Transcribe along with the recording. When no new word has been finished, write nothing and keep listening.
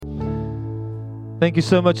Thank you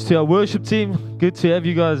so much to our worship team. Good to have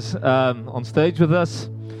you guys on stage with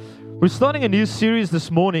us. We're starting a new series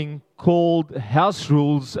this morning called House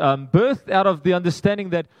Rules, birthed out of the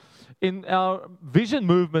understanding that in our vision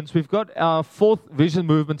movements, we've got our fourth vision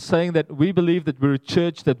movement saying that we believe that we're a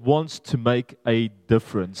church that wants to make a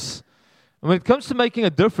difference. And when it comes to making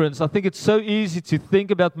a difference, I think it's so easy to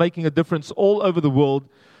think about making a difference all over the world,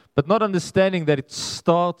 but not understanding that it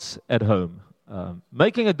starts at home.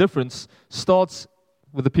 Making a difference starts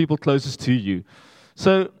with the people closest to you.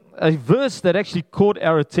 So a verse that actually caught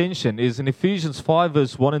our attention is in Ephesians 5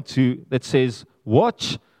 verse 1 and 2 that says,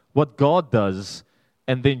 watch what God does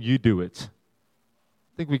and then you do it.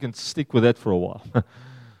 I think we can stick with that for a while.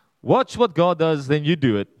 Watch what God does, then you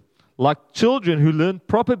do it. Like children who learn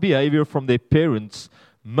proper behavior from their parents,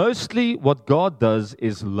 mostly what God does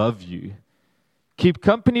is love you. Keep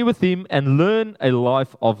company with Him and learn a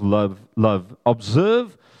life of love.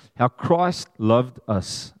 Observe how Christ loved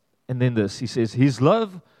us. And then this, He says, His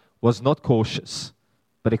love was not cautious,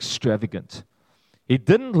 but extravagant. He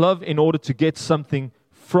didn't love in order to get something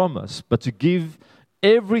from us, but to give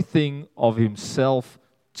everything of Himself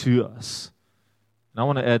to us. And I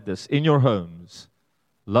want to add this, in your homes,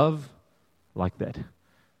 love like that.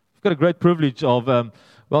 We've got a great privilege of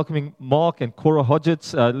welcoming Mark and Cora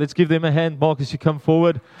Hodgetts. Let's give them a hand, Mark, as you come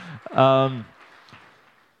forward.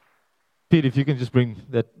 Pete, if you can just bring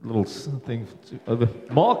that little thing over.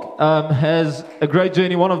 Mark has a great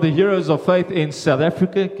journey, one of the heroes of faith in South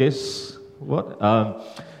Africa. Guess what?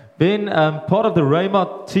 Been part of the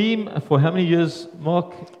Rhema team for how many years,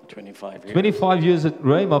 Mark? 25 years. 25 years at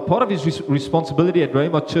Rhema. Part of his responsibility at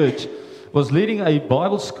Rhema Church was leading a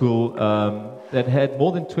Bible school that had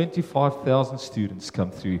more than 25,000 students come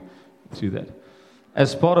through that.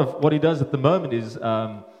 As part of what he does at the moment is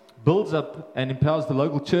builds up and empowers the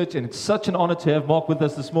local church, and it's such an honor to have Mark with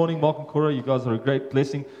us this morning. Mark and Cora, you guys are a great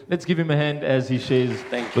blessing. Let's give him a hand as he shares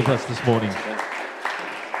with us this morning.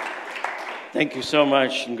 Thank you so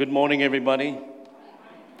much, and good morning, everybody.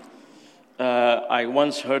 I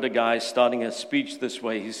once heard a guy starting a speech this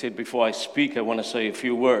way. He said, before I speak, I want to say a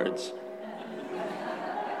few words.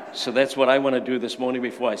 So that's what I want to do this morning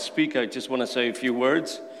before I speak. I just want to say a few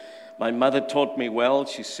words. My mother taught me well.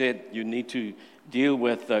 She said, you need to deal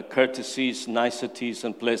with courtesies, niceties,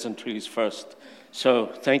 and pleasantries first. So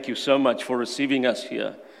thank you so much for receiving us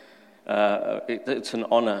here. It's an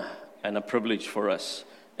honor and a privilege for us.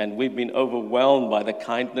 And we've been overwhelmed by the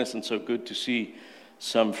kindness, and so good to see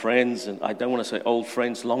some friends, and I don't want to say old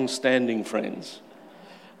friends, long-standing friends,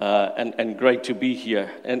 and great to be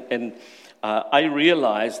here. And I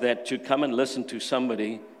realize that to come and listen to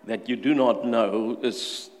somebody that you do not know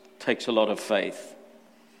takes a lot of faith.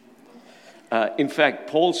 In fact,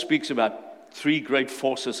 Paul speaks about three great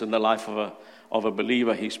forces in the life of a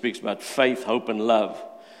believer. He speaks about faith, hope, and love.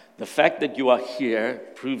 The fact that you are here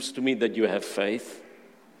proves to me that you have faith.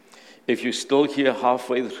 If you're still here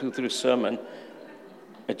halfway through the sermon,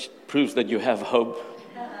 it proves that you have hope.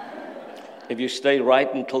 If you stay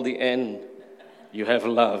right until the end, you have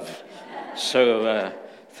love. So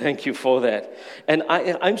thank you for that. And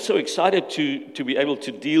I'm so excited to be able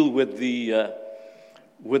to deal with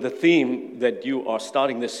the theme that you are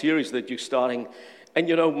starting, the series that you're starting. And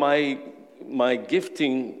you know, my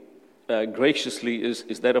gifting graciously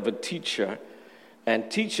is that of a teacher. And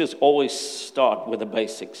teachers always start with the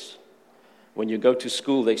basics. When you go to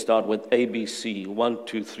school, they start with ABC, 1,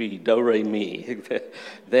 2, 3, do, re, mi.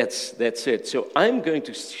 That's it. So I'm going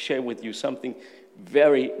to share with you something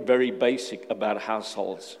very, very basic about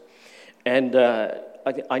households. And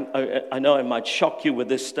I know I might shock you with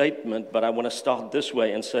this statement, but I want to start this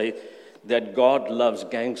way and say that God loves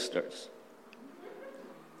gangsters.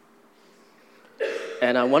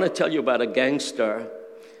 And I want to tell you about a gangster,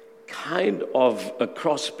 kind of a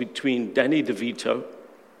cross between Danny DeVito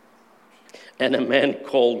and a man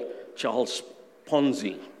called Charles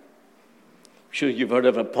Ponzi. I'm sure you've heard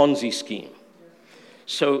of a Ponzi scheme.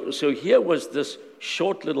 So here was this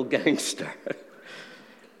short little gangster.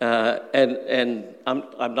 And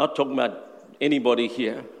I'm not talking about anybody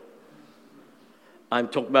here. I'm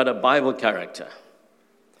talking about a Bible character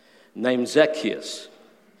named Zacchaeus.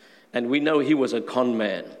 And we know he was a con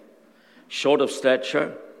man, short of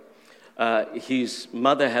stature. His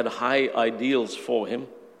mother had high ideals for him,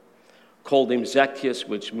 called him Zacchaeus,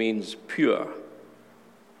 which means pure,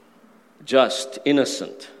 just,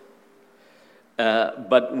 innocent.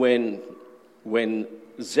 But when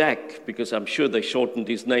Zach, because I'm sure they shortened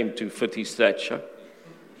his name to fit his stature,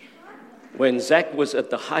 when Zach was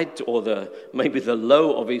at the height or maybe the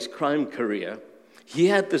low of his crime career, he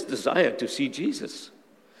had this desire to see Jesus.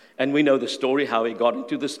 And we know the story, how he got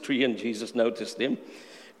into this tree and Jesus noticed him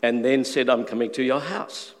and then said, I'm coming to your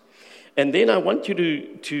house. And then I want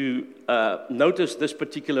you to notice this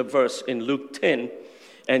particular verse in Luke 10.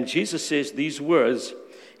 And Jesus says these words.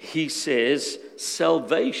 He says,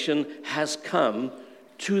 salvation has come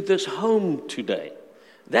to this home today.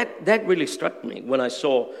 That really struck me when I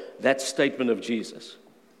saw that statement of Jesus.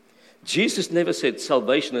 Jesus never said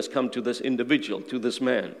salvation has come to this individual, to this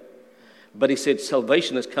man. But he said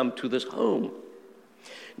salvation has come to this home.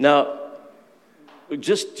 Now,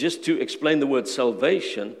 just to explain the word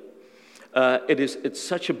salvation, it's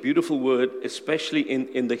such a beautiful word, especially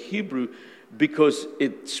in the Hebrew, because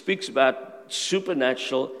it speaks about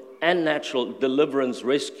supernatural and natural deliverance,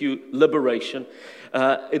 rescue, liberation.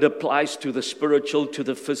 It applies to the spiritual, to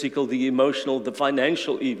the physical, the emotional, the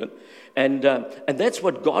financial even. And that's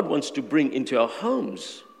what God wants to bring into our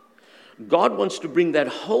homes. God wants to bring that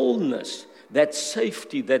wholeness, that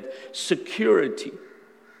safety, that security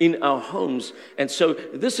in our homes. And so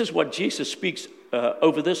this is what Jesus speaks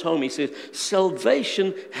over this home. He says,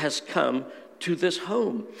 salvation has come to this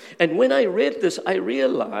home. And when I read this, I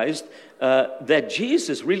realized that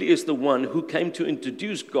Jesus really is the one who came to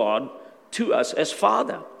introduce God to us as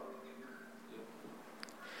Father.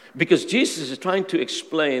 Because Jesus is trying to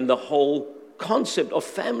explain the whole concept of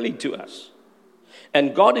family to us.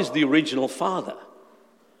 And God is the original Father.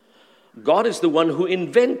 God is the one who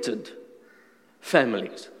invented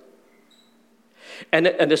families. And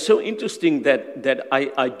it's so interesting that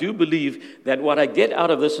I do believe that what I get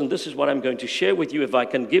out of this, and this is what I'm going to share with you, if I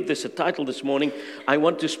can give this a title this morning, I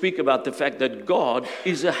want to speak about the fact that God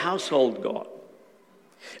is a household God.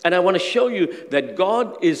 And I want to show you that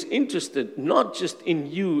God is interested not just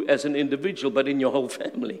in you as an individual, but in your whole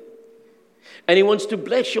family. And He wants to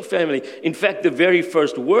bless your family. In fact, the very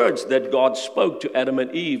first words that God spoke to Adam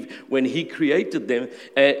and Eve when He created them,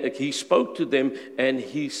 He spoke to them and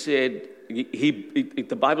He said,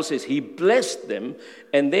 the Bible says He blessed them,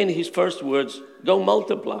 and then His first words, go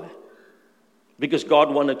multiply. Because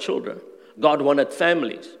God wanted children. God wanted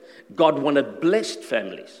families. God wanted blessed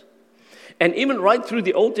families. And even right through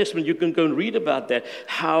the Old Testament, you can go and read about that,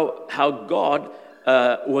 how God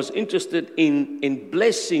was interested in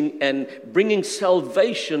blessing and bringing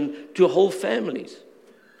salvation to whole families.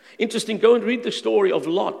 Interesting, go and read the story of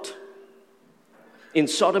Lot in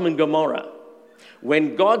Sodom and Gomorrah.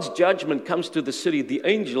 When God's judgment comes to the city, the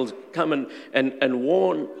angels come and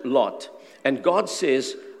warn Lot. And God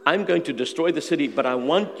says, I'm going to destroy the city, but I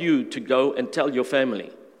want you to go and tell your family.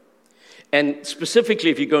 And specifically,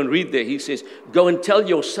 if you go and read there, He says, go and tell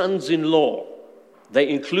your sons-in-law. They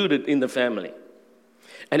included in the family.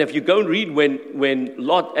 And if you go and read when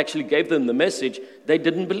Lot actually gave them the message, they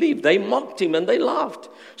didn't believe. They mocked him and they laughed.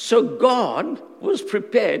 So God was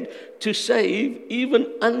prepared to save even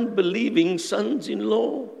unbelieving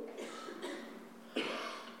sons-in-law.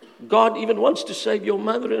 God even wants to save your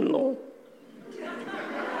mother-in-law.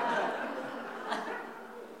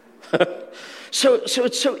 So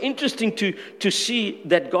it's so interesting to see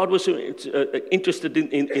that God was so interested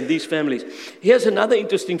in these families. Here's another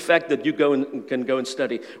interesting fact that you can go and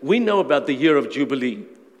study. We know about the year of Jubilee,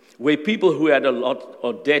 where people who had a lot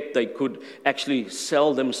of debt, they could actually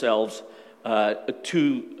sell themselves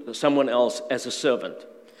to someone else as a servant.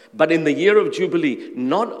 But in the year of Jubilee,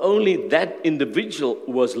 not only that individual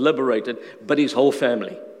was liberated, but his whole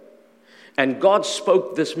family. And God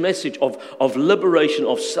spoke this message of liberation,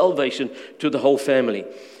 of salvation to the whole family.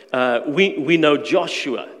 We know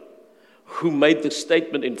Joshua, who made the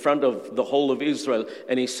statement in front of the whole of Israel.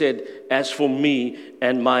 And he said, as for me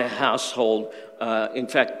and my household, in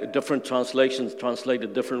fact, different translations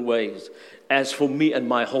translated different ways. As for me and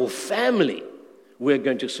my whole family, we're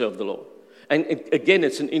going to serve the Lord. And again,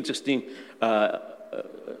 it's an interesting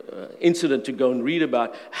incident to go and read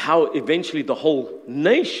about how eventually the whole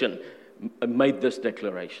nation made this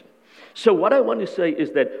declaration. So what I want to say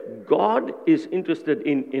is that God is interested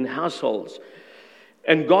in households,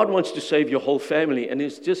 and God wants to save your whole family. And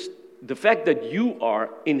it's just the fact that you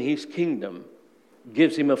are in His kingdom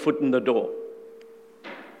gives Him a foot in the door.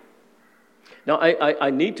 Now,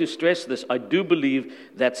 I need to stress this. I do believe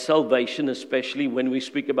that salvation, especially when we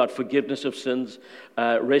speak about forgiveness of sins,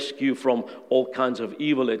 rescue from all kinds of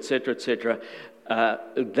evil, etc.,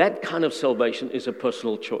 that kind of salvation is a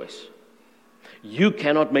personal choice. You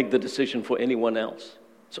cannot make the decision for anyone else.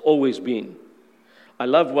 It's always been. I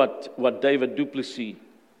love what David du Plessis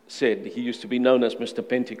said. He used to be known as Mr.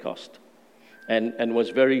 Pentecost and was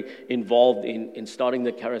very involved in starting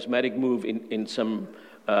the charismatic move in some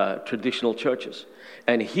traditional churches.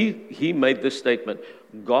 And he made this statement,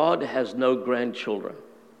 God has no grandchildren.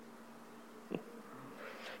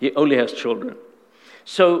 He only has children.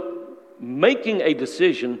 So making a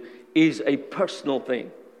decision is a personal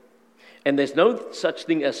thing. And there's no such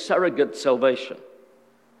thing as surrogate salvation.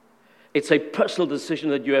 It's a personal decision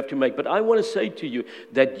that you have to make. But I want to say to you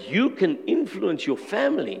that you can influence your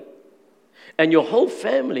family, and your whole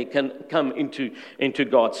family can come into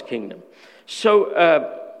God's kingdom. So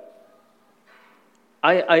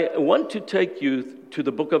I want to take you to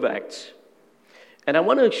the book of Acts, and I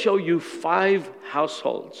want to show you 5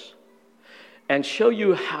 households and show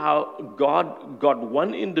you how God got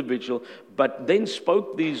one individual, but then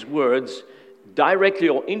spoke these words directly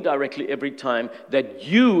or indirectly every time, that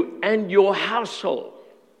you and your household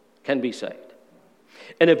can be saved.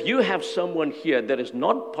 And if you have someone here that is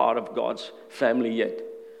not part of God's family yet,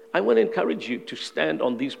 I want to encourage you to stand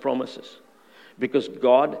on these promises, because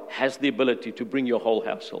God has the ability to bring your whole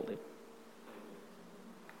household in.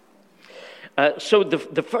 So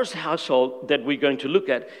the first household that we're going to look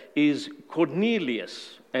at is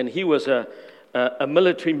Cornelius, and he was a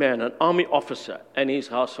military man, an army officer, and his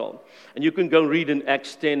household. And you can go read in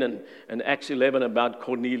Acts 10 and Acts 11 about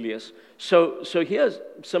Cornelius. So here's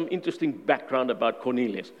some interesting background about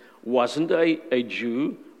Cornelius. Wasn't a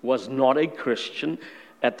Jew, was not a Christian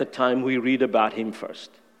at the time we read about him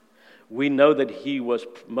first. We know that he was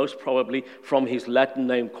most probably, from his Latin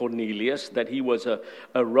name Cornelius, that he was a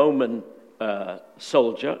Roman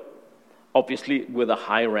soldier, obviously with a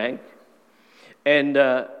high rank, and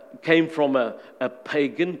came from a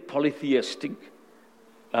pagan, polytheistic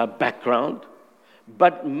background,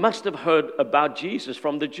 but must have heard about Jesus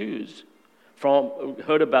from the Jews,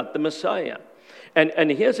 heard about the Messiah.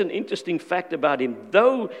 And here's an interesting fact about him.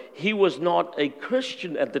 Though he was not a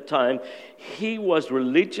Christian at the time, he was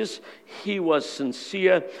religious, he was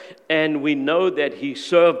sincere, and we know that he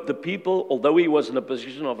served the people. Although he was in a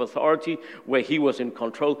position of authority where he was in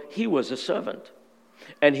control, he was a servant.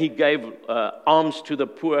 And he gave alms to the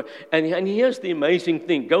poor. And here's the amazing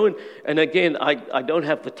thing. Go and again, I don't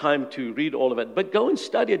have the time to read all of it, but go and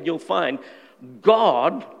study it. You'll find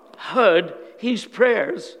God heard his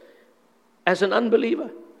prayers as an unbeliever.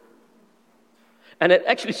 And it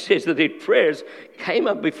actually says that his prayers came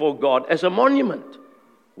up before God as a monument.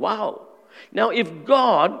 Wow. Now, if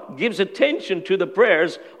God gives attention to the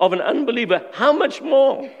prayers of an unbeliever, how much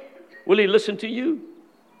more will he listen to you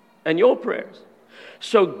and your prayers?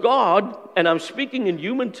 So God, and I'm speaking in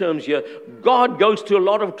human terms here, God goes to a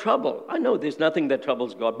lot of trouble. I know there's nothing that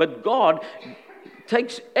troubles God, but God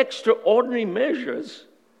takes extraordinary measures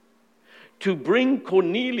to bring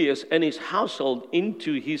Cornelius and his household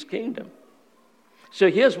into his kingdom. So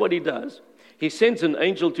here's what he does. He sends an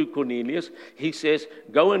angel to Cornelius. He says,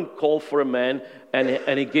 go and call for a man,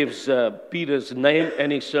 and he gives Peter's name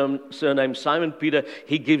and his surname, Simon Peter.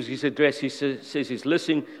 He gives his address. He says he's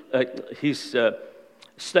listening. He's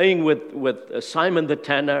staying with Simon the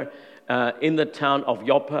tanner in the town of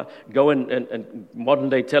Joppa. Go and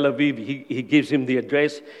modern-day Tel Aviv. He gives him the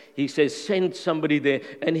address. He says, send somebody there.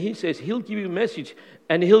 And he says, he'll give you a message.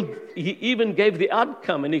 And he even gave the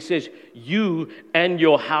outcome. And he says, you and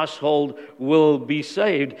your household will be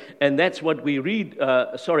saved. And that's what we read,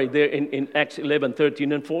 there in Acts 11,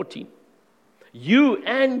 13, and 14. You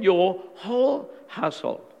and your whole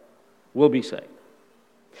household will be saved.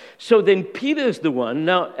 So then Peter's the one.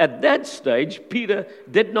 Now, at that stage, Peter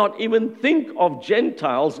did not even think of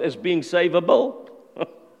Gentiles as being savable.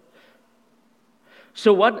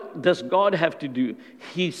 So what does God have to do?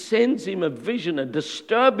 He sends him a vision, a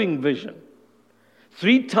disturbing vision.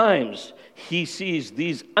 3 times he sees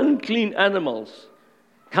these unclean animals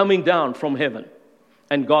coming down from heaven.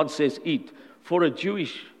 And God says, eat. For a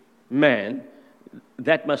Jewish man,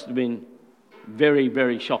 that must have been very,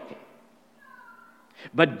 very shocking.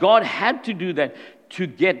 But God had to do that to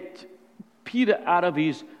get Peter out of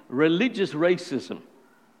his religious racism,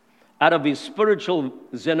 out of his spiritual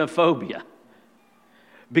xenophobia.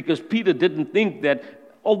 Because Peter didn't think that,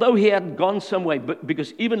 although he had gone some way, but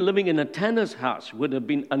because even living in a tanner's house would have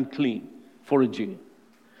been unclean for a Jew.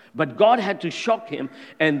 But God had to shock him,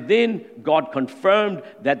 and then God confirmed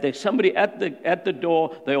that there's somebody at the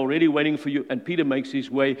door. They're already waiting for you, and Peter makes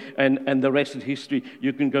his way, and the rest is history.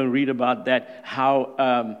 You can go and read about that,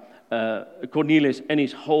 how Cornelius and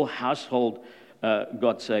his whole household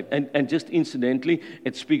got saved. And just incidentally,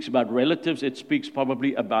 it speaks about relatives. It speaks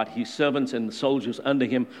probably about his servants and the soldiers under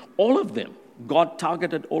him. All of them. God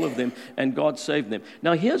targeted all of them, and God saved them.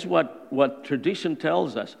 Now, here's what tradition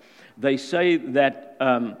tells us. They say that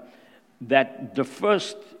that the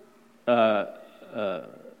first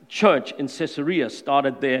church in Caesarea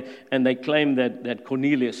started there, and they claim that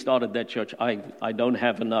Cornelius started that church. I don't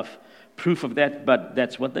have enough proof of that, but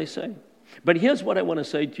that's what they say. But here's what I want to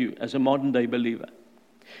say to you as a modern day believer.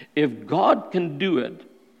 If God can do it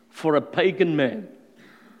for a pagan man,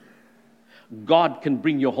 God can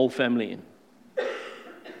bring your whole family in.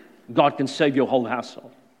 God can save your whole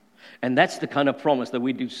household. And that's the kind of promise that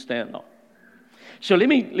we do stand on. So let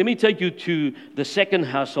me take you to the second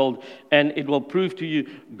household, and it will prove to you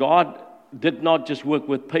God did not just work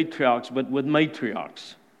with patriarchs, but with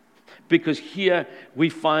matriarchs. Because here we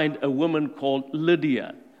find a woman called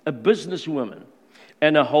Lydia, a businesswoman,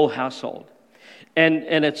 and a whole household.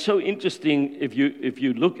 And it's so interesting if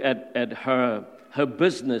you look at her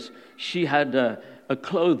business. She had a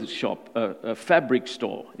clothes shop, a fabric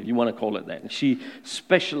store, if you want to call it that. And she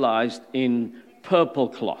specialized in purple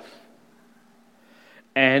cloth.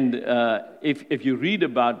 And if you read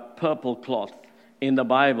about purple cloth in the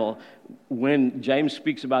Bible, when James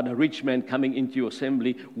speaks about a rich man coming into your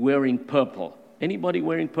assembly wearing purple. Anybody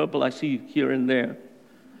wearing purple? I see here and there.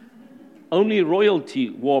 Only royalty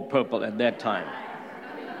wore purple at that time.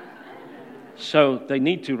 So they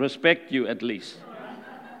need to respect you at least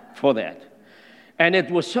for that. And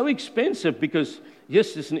it was so expensive because,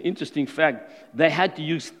 yes, it's an interesting fact, they had to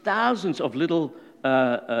use thousands of little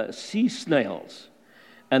sea snails,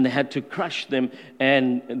 and they had to crush them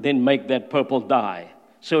and then make that purple dye.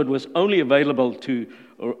 So it was only available to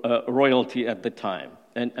royalty at the time,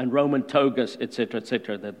 and Roman togas,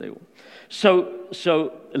 etc., that they were.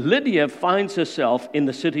 So Lydia finds herself in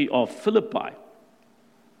the city of Philippi.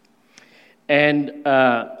 And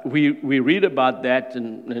we read about that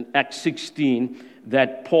in Acts 16,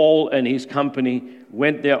 that Paul and his company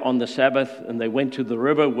went there on the Sabbath, and they went to the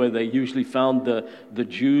river where they usually found the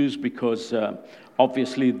Jews, because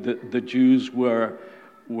obviously the Jews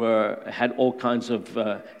had all kinds of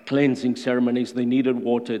cleansing ceremonies. They needed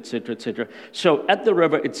water, etc., etc. So at the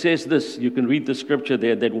river, it says this, you can read the scripture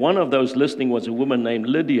there, that one of those listening was a woman named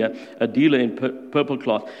Lydia, a dealer in purple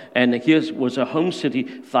cloth. And here was a home city,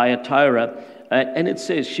 Thyatira, and it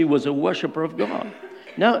says she was a worshiper of God.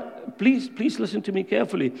 Now, please listen to me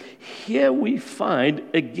carefully. Here we find,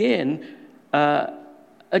 again,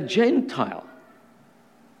 a Gentile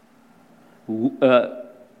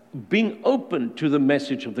being open to the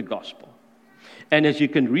message of the gospel. And as you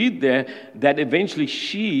can read there, that eventually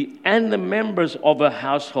she and the members of her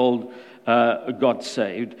household got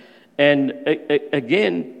saved. And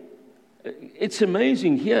again, it's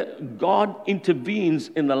amazing. Here, God intervenes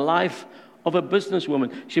in the life of a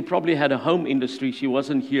businesswoman. She probably had a home industry. She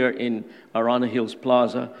wasn't here in Arana Hills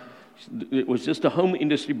Plaza. It was just a home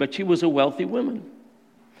industry, but she was a wealthy woman.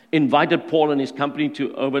 Invited Paul and his company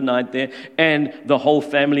to overnight there, and the whole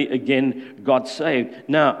family again got saved.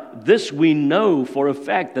 Now, this we know for a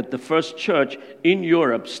fact that the first church in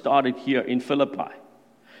Europe started here in Philippi.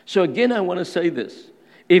 So again, I want to say this.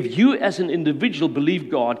 If you as an individual believe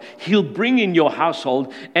God, He'll bring in your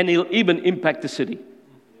household, and He'll even impact the city.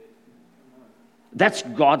 That's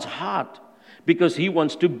God's heart, because He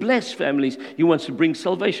wants to bless families. He wants to bring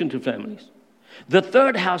salvation to families. The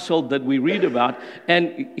third household that we read about,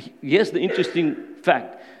 and here's the interesting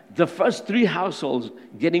fact, the first three households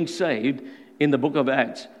getting saved in the book of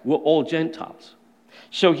Acts were all Gentiles.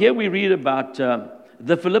 So here we read about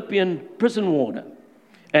the Philippian prison warder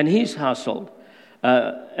and his household,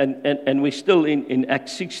 and we're still in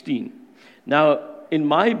Acts 16. Now, in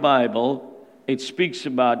my Bible, it speaks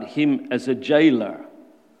about him as a jailer.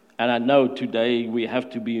 And I know today we have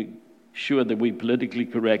to be sure that we're politically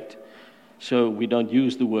correct, so we don't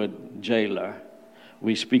use the word jailer.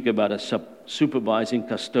 We speak about a supervising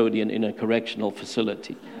custodian in a correctional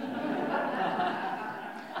facility.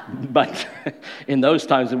 But in those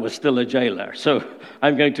times, it was still a jailer. So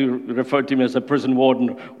I'm going to refer to him as a prison warden,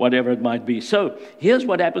 whatever it might be. So here's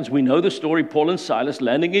what happens. We know the story. Paul and Silas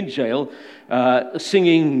landing in jail,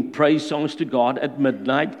 singing praise songs to God at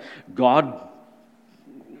midnight. God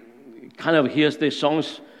kind of hears their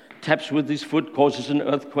songs, taps with his foot, causes an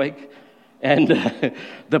earthquake. And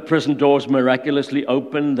the prison doors miraculously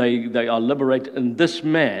open. They are liberated. And this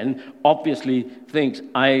man obviously thinks,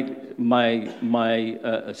 my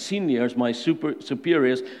seniors, my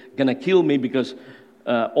superiors, going to kill me because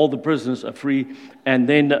all the prisoners are free. And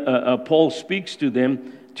then Paul speaks to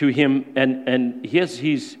him, and here's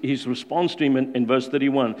his response to him in verse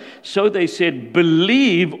 31. So they said,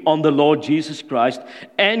 believe on the Lord Jesus Christ,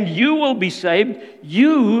 and you will be saved,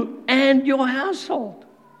 you and your household.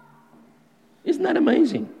 Isn't that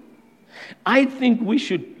amazing? I think we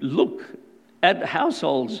should look at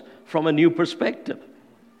households from a new perspective.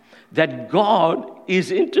 that God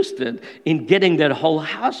is interested in getting that whole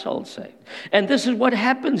household saved. And this is what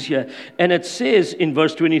happens here. And it says in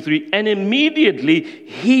verse 23, and immediately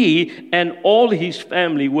he and all his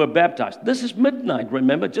family were baptized. This is midnight,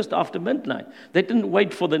 remember, just after midnight. They didn't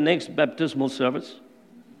wait for the next baptismal service.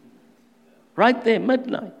 Right there,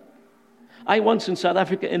 midnight. I once in South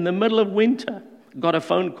Africa, in the middle of winter, got a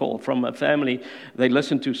phone call from a family. They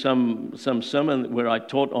listened to some sermon where I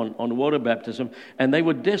taught on water baptism, and they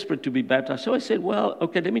were desperate to be baptized. So I said, well,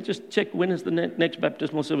 okay, let me just check when is the next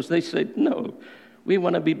baptismal service. They said, no, we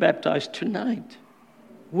want to be baptized tonight.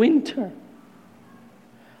 Winter.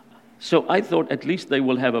 So I thought at least they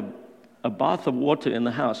will have a bath of water in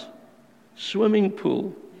the house. Swimming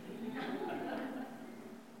pool.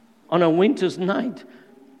 On a winter's night.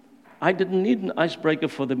 I didn't need an icebreaker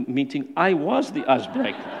for the meeting. I was the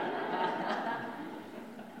icebreaker.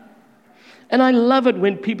 And I love it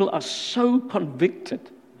when people are so convicted,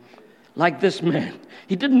 like this man.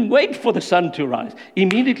 He didn't wait for the sun to rise.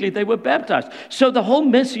 Immediately they were baptized. So the whole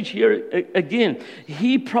message here, again,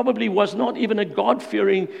 he probably was not even a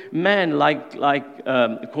God-fearing man like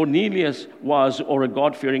Cornelius was, or a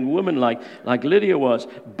God-fearing woman like Lydia was.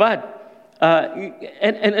 But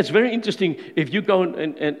and it's very interesting if you go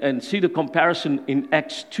and see the comparison in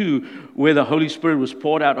Acts 2, where the Holy Spirit was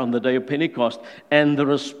poured out on the day of Pentecost, and the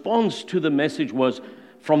response to the message was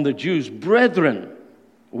from the Jews, brethren,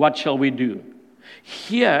 what shall we do?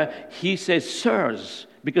 Here he says, sirs,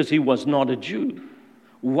 because he was not a Jew.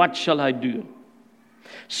 What shall I do?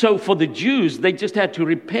 So for the Jews, they just had to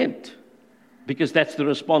repent, because that's the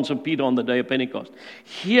response of Peter on the day of Pentecost.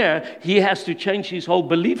 Here he has to change his whole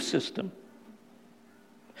belief system.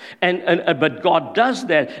 But God does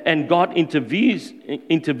that, and God intervenes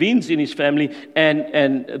in his family,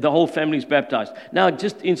 and the whole family is baptized. Now,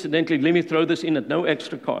 just incidentally, let me throw this in at no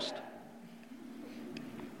extra cost.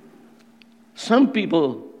 Some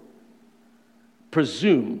people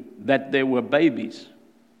presume that there were babies.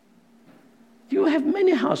 You have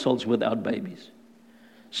many households without babies.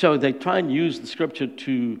 So they try and use the scripture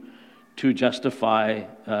to justify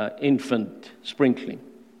infant sprinkling.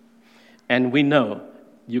 And we know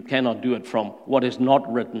you cannot do it from what is not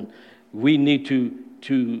written. We need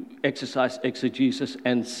to exercise exegesis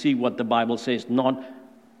and see what the Bible says, not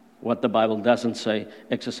what the Bible doesn't say,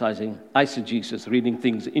 exercising eisegesis, reading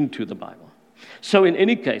things into the Bible. So in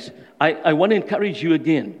any case, I want to encourage you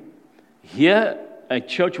again. Here, a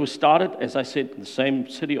church was started, as I said, in the same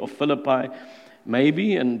city of Philippi.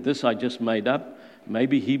 Maybe, and this I just made up,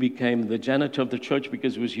 maybe he became the janitor of the church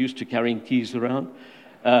because he was used to carrying keys around.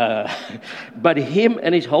 But him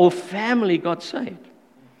and his whole family got saved.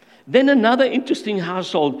 Then another interesting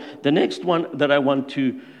household, the next one that I want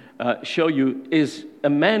to show you is a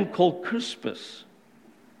man called Crispus.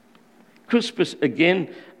 Crispus,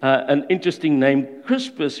 again, an interesting name.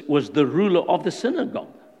 Crispus was the ruler of the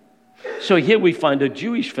synagogue. So here we find a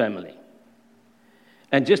Jewish family.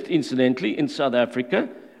 And just incidentally, in South Africa,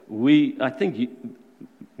 I think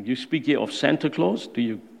you speak here of Santa Claus, do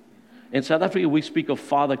you? In South Africa, we speak of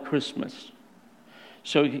Father Christmas.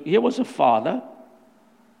 So here was a father,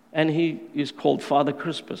 and he is called Father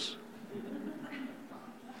Crispus.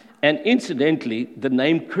 And incidentally, the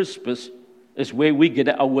name Crispus is where we get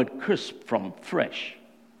our word crisp from, fresh.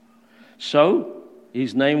 So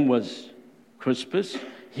his name was Crispus.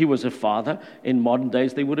 He was a father. In modern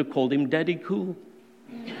days, they would have called him Daddy Cool.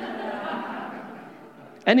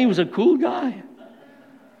 And he was a cool guy.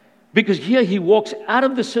 Because here he walks out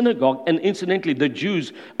of the synagogue, and incidentally, the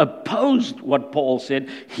Jews opposed what Paul said.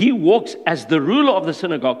 He walks as the ruler of the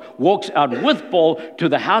synagogue, walks out with Paul to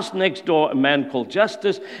the house next door, a man called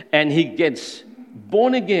Justus, and he gets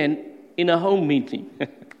born again in a home meeting.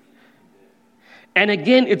 And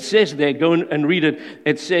again, it says there, go and read it.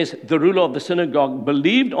 It says, the ruler of the synagogue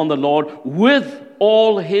believed on the Lord with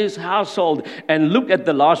all his household. And look at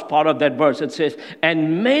the last part of that verse. It says,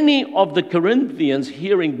 and many of the Corinthians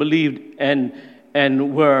hearing believed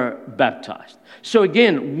and were baptized. So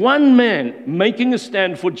again, one man making a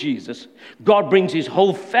stand for Jesus, God brings his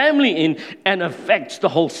whole family in and affects the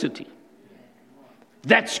whole city.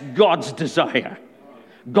 That's God's desire.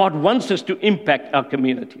 God wants us to impact our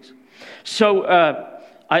communities. So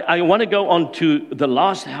I want to go on to the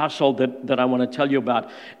last household that I want to tell you about.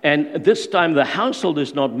 And this time the household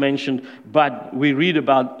is not mentioned, but we read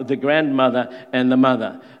about the grandmother and the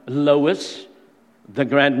mother. Lois, the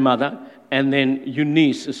grandmother, and then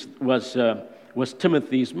Eunice was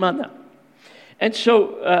Timothy's mother. And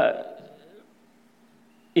so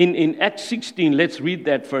in Acts 16, let's read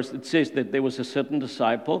that first. It says that there was a certain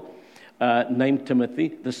disciple named Timothy,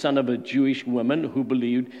 the son of a Jewish woman who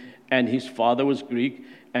believed, and his father was Greek,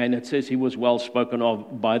 and it says he was well spoken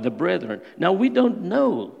of by the brethren. Now, we don't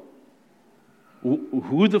know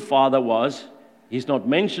who the father was. He's not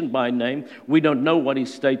mentioned by name. We don't know what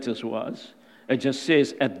his status was. It just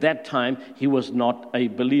says at that time he was not a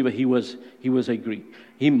believer. He was a Greek.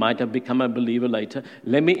 He might have become a believer later.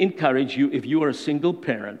 Let me encourage you, if you are a single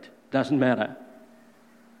parent, doesn't matter.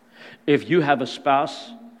 If you have a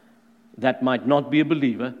spouse that might not be a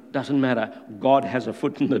believer, doesn't matter. God has a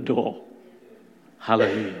foot in the door.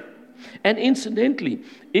 Hallelujah. And incidentally,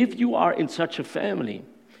 if you are in such a family,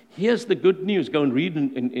 here's the good news. Go and read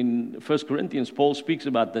in 1 Corinthians. Paul speaks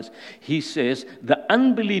about this. He says, the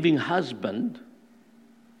unbelieving husband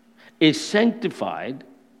is sanctified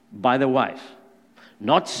by the wife.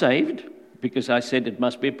 Not saved, because I said it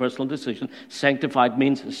must be a personal decision. Sanctified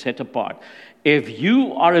means set apart. If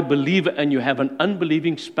you are a believer and you have an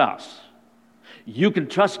unbelieving spouse, you can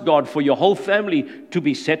trust God for your whole family to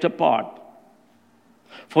be set apart,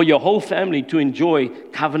 for your whole family to enjoy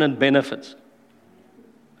covenant benefits,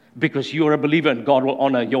 because you're a believer and God will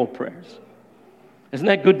honor your prayers. Isn't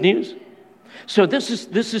that good news? So this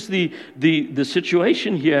is the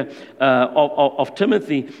situation here of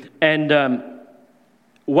Timothy. And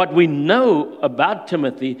what we know about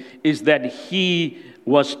Timothy is that he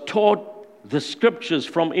was taught the scriptures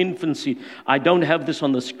from infancy. I don't have this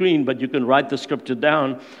on the screen, but you can write the scripture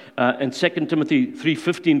down. In 2 Timothy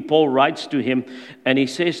 3:15, Paul writes to him, and he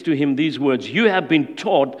says to him these words, you have been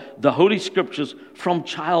taught the Holy Scriptures from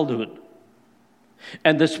childhood.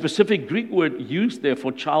 And the specific Greek word used there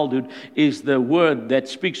for childhood is the word that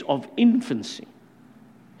speaks of infancy.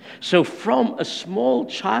 So from a small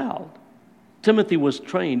child, Timothy was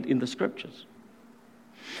trained in the Scriptures.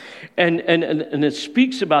 And it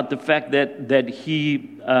speaks about the fact that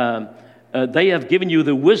they have given you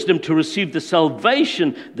the wisdom to receive the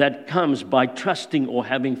salvation that comes by trusting or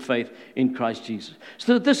having faith in Christ Jesus.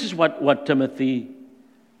 So this is what Timothy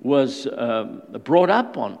was brought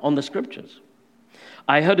up on the Scriptures.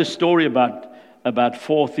 I heard a story about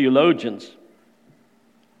 4 theologians,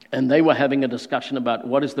 and they were having a discussion about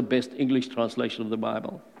what is the best English translation of the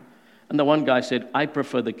Bible. And the one guy said, I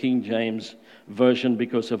prefer the King James Version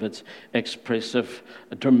because of its expressive,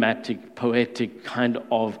 dramatic, poetic kind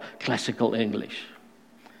of classical English.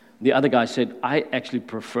 The other guy said, I actually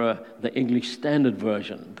prefer the English Standard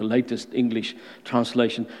Version, the latest English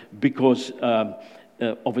translation, because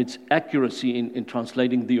of its accuracy in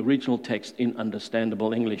translating the original text in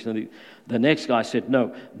understandable English. And the next guy said,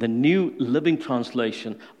 no, the New Living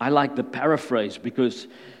Translation, I like the paraphrase because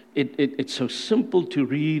it's so simple to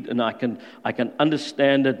read, and I can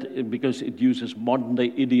understand it because it uses modern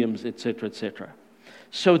day idioms, etc., etc.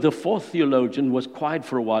 So the 4th theologian was quiet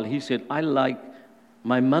for a while. He said, I like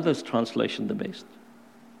my mother's translation the best.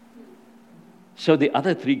 So the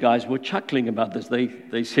other 3 guys were chuckling about this.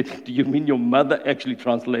 They said, do you mean your mother actually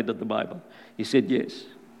translated the Bible? He said, yes.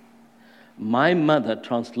 My mother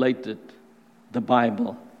translated the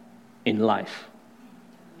Bible in life.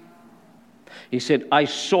 He said, I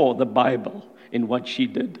saw the Bible in what she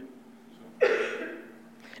did.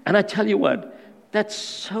 And I tell you what, that's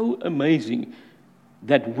so amazing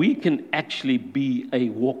that we can actually be a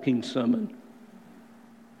walking sermon.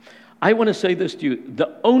 I want to say this to you.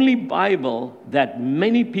 The only Bible that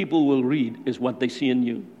many people will read is what they see in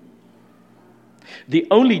you. The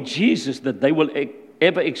only Jesus that they will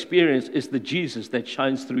ever experience is the Jesus that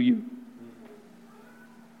shines through you.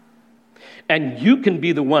 And you can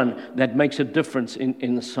be the one that makes a difference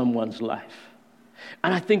in someone's life.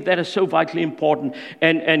 And I think that is so vitally important.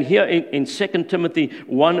 And here in 2 Timothy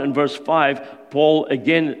 1 and verse 5, Paul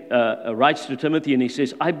again writes to Timothy and he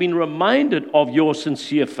says, I've been reminded of your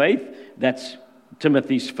sincere faith. That's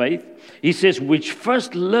Timothy's faith. He says, which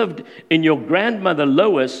first lived in your grandmother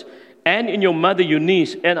Lois and in your mother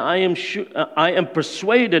Eunice, and I am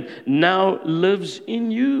persuaded now lives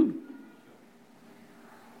in you.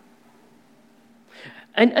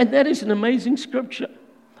 And that is an amazing scripture.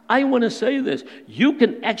 I want to say this. You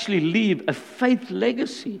can actually leave a faith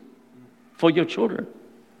legacy for your children.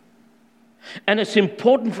 And it's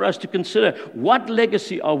important for us to consider, what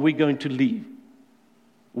legacy are we going to leave?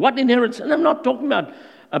 What inheritance? And I'm not talking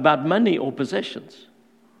about money or possessions.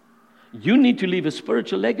 You need to leave a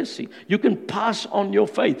spiritual legacy. You can pass on your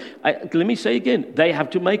faith. Let me say again, they have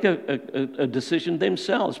to make a decision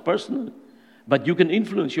themselves, personally. But you can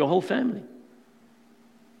influence your whole family.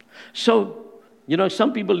 So,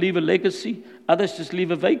 some people leave a legacy, others just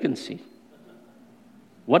leave a vacancy.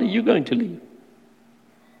 What are you going to leave?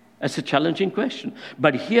 That's a challenging question.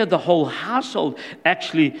 But here the whole household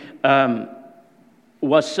actually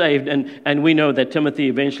was saved, and we know that Timothy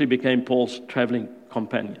eventually became Paul's traveling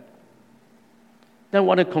companion. Now I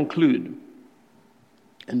want to conclude.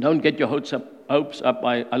 And don't get your hopes up.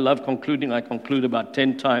 I love concluding. I conclude about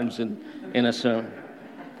 10 times in a sermon.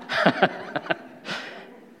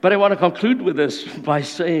 But I want to conclude with this by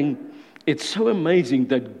saying it's so amazing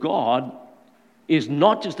that God is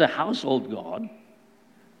not just a household God,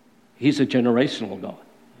 He's a generational God.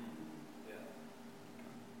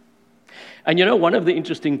 And you know, one of the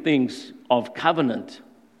interesting things of covenant,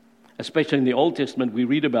 especially in the Old Testament, we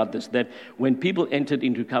read about this, that when people entered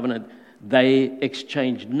into covenant, they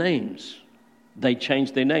exchanged names. They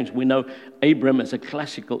changed their names. We know Abram is a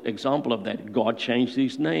classical example of that. God changed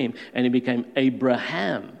his name and he became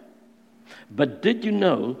Abraham. But did you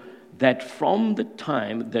know that from the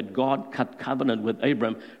time that God cut covenant with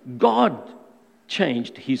Abram, God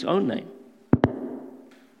changed his own name?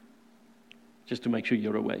 Just to make sure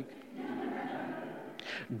you're awake.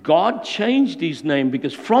 God changed his name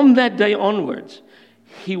because from that day onwards,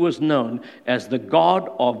 he was known as the God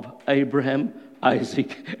of Abraham,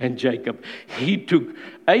 Isaac, and Jacob. He took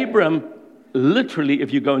Abram, literally,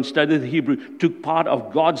 if you go and study the Hebrew, took part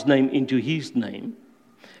of God's name into his name,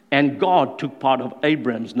 and God took part of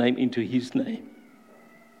Abram's name into his name.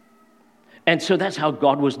 And so that's how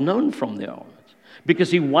God was known from there on.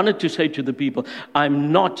 Because he wanted to say to the people,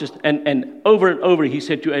 I'm not just, and over he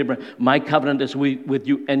said to Abraham, my covenant is with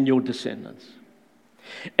you and your descendants.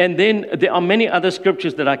 And then there are many other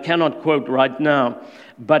scriptures that I cannot quote right now.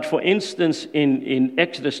 But for instance, in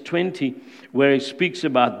Exodus 20, where he speaks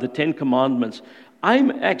about the 10 Commandments,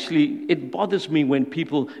 it bothers me when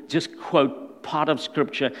people just quote part of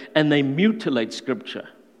scripture and they mutilate scripture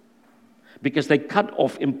because they cut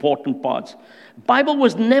off important parts. Bible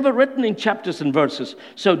was never written in chapters and verses,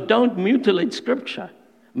 so don't mutilate scripture.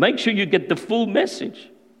 Make sure you get the full message.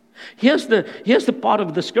 Here's the part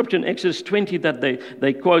of the scripture in Exodus 20 that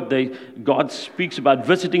they quote. God speaks about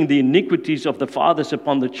visiting the iniquities of the fathers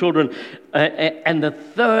upon the children and the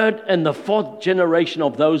third and the fourth generation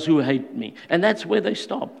of those who hate me. And that's where they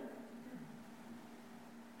stop.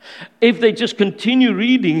 If they just continue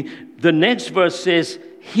reading, the next verse says,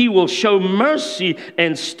 He will show mercy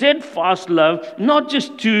and steadfast love, not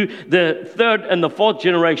just to the third and the fourth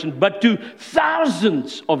generation, but to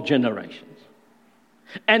thousands of generations.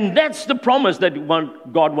 And that's the promise that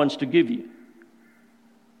God wants to give you.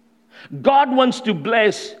 God wants to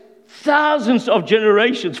bless thousands of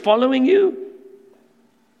generations following you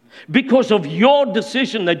because of your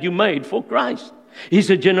decision that you made for Christ. He's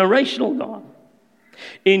a generational God.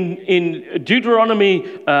 In Deuteronomy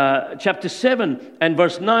chapter 7 and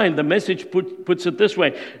verse 9, the Message puts it this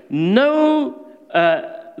way. Know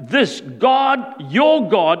this, God, your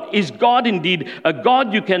God, is God indeed, a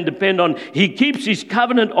God you can depend on. He keeps his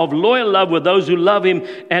covenant of loyal love with those who love him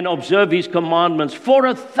and observe his commandments for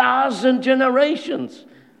 1,000 generations.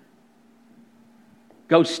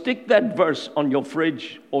 Go stick that verse on your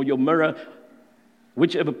fridge or your mirror,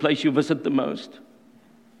 whichever place you visit the most.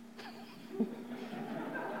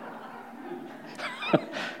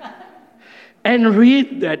 And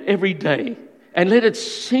read that every day. And let it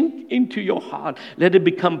sink into your heart. Let it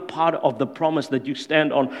become part of the promise that you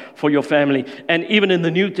stand on for your family. And even in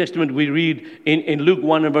the New Testament, we read in Luke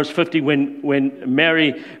 1 and verse 50, when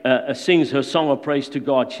Mary sings her song of praise to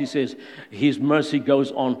God, she says, His mercy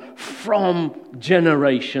goes on from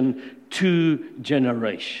generation to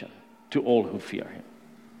generation to all who fear Him.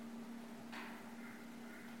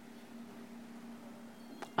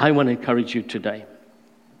 I want to encourage you today.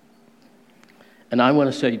 And I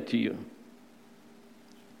want to say to you,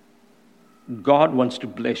 God wants to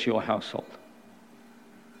bless your household.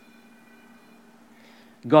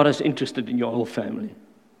 God is interested in your whole family.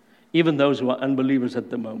 Even those who are unbelievers at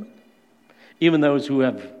the moment. Even those who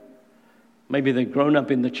have, maybe they've grown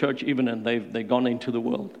up in the church even and they've gone into the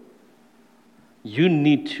world. You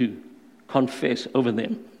need to confess over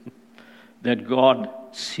them that God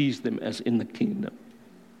sees them as in the kingdom.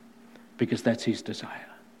 Because that's His desire.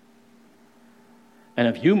 And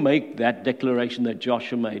if you make that declaration that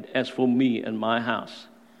Joshua made, as for me and my house,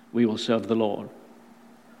 we will serve the Lord,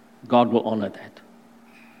 God will honor that.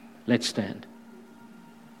 Let's stand.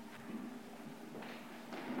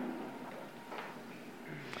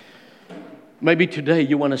 Maybe today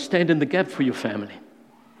you want to stand in the gap for your family.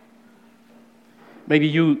 Maybe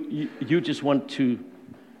you just want to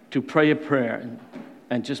pray a prayer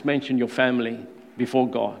and just mention your family before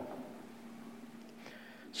God.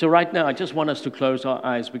 So right now, I just want us to close our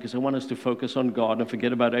eyes because I want us to focus on God and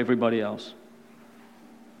forget about everybody else.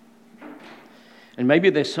 And maybe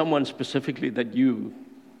there's someone specifically that you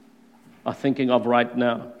are thinking of right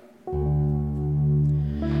now.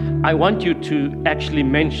 I want you to actually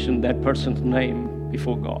mention that person's name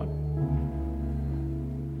before God.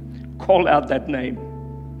 call out that name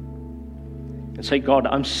and say, God,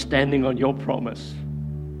 I'm standing on your promise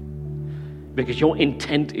because your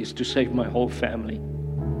intent is to save my whole family.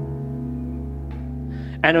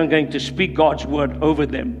 And I'm going to speak God's word over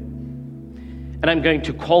them. And I'm going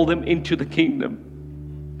to call them into the kingdom.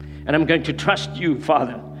 And I'm going to trust you,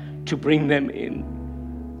 Father, to bring them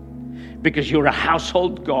in. Because you're a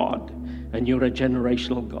household God and you're a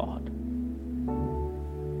generational God.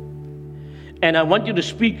 And I want you to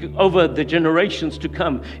speak over the generations to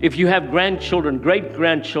come. If you have grandchildren,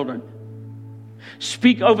 great-grandchildren,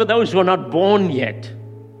 speak over those who are not born yet.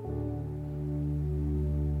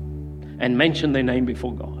 And mention their name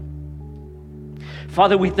before God.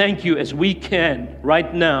 Father, we thank you as we can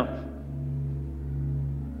right now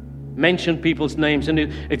mention people's names. And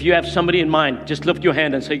if you have somebody in mind, just lift your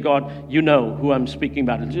hand and say, God, you know who I'm speaking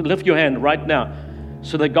about. Just lift your hand right now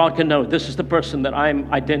so that God can know this is the person that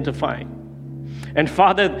I'm identifying. And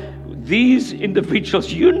Father, these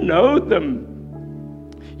individuals, you know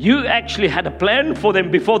them. You actually had a plan for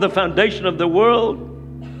them before the foundation of the world.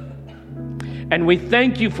 And we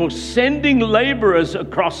thank you for sending laborers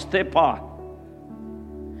across their path.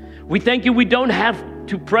 We thank you we don't have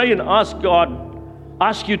to pray and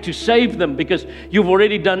ask you to save them because you've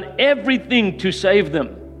already done everything to save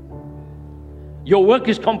them. Your work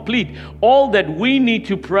is complete. All that we need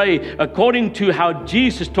to pray according to how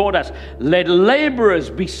Jesus taught us, let laborers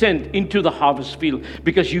be sent into the harvest field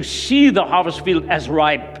because you see the harvest field as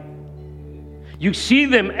ripe. You see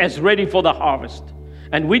them as ready for the harvest.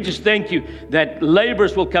 And we just thank you that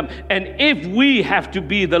laborers will come. And if we have to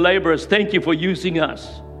be the laborers, thank you for using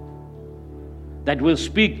us. That will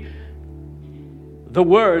speak the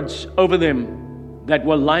words over them that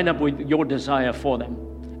will line up with your desire for them.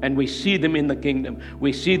 And we see them in the kingdom.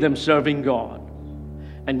 We see them serving God.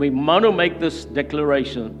 And we want to make this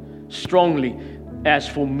declaration strongly. As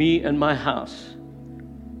for me and my house,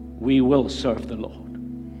 we will serve the Lord.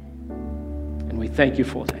 And we thank you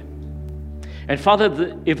for that. And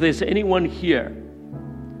Father, if there's anyone here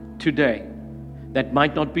today that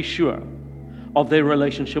might not be sure of their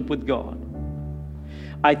relationship with God,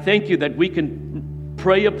 I thank you that we can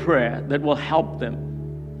pray a prayer that will help them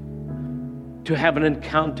to have an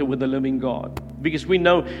encounter with the living God. Because we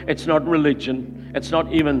know it's not religion, it's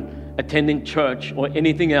not even attending church or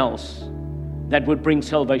anything else that would bring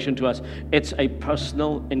salvation to us. It's a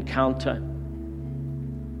personal encounter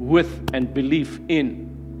with and belief in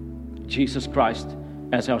Jesus Christ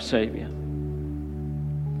as our Savior.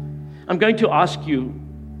 I'm going to ask you,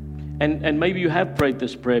 and maybe you have prayed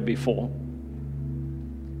this prayer before,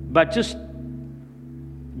 but just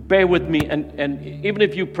bear with me, and even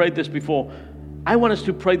if you prayed this before, I want us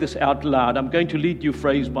to pray this out loud. I'm going to lead you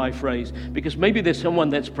phrase by phrase, because maybe there's someone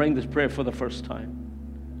that's praying this prayer for the first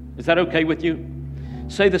time. Is that okay with you?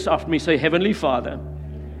 Say this after me. Say, Heavenly Father,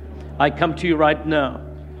 I come to you right now,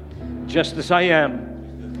 just as I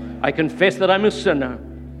am. I confess that I'm a sinner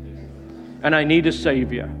and I need a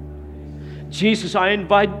Savior. Jesus, I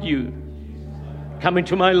invite you, come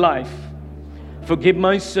into my life, forgive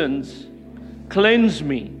my sins, cleanse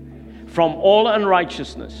me from all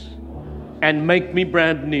unrighteousness, and make me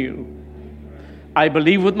brand new. I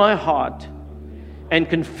believe with my heart and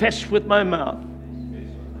confess with my mouth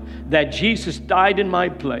that Jesus died in my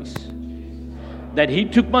place, that He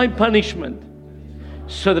took my punishment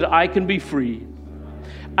so that I can be free.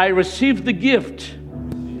 I received the gift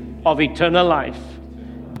of eternal life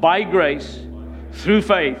by grace through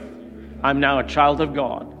faith. I'm now a child of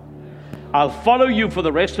God. I'll follow you for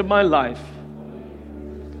the rest of my life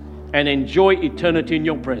and enjoy eternity in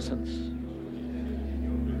your presence.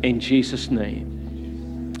 In Jesus'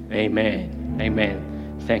 name, amen.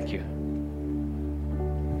 Amen. Thank you.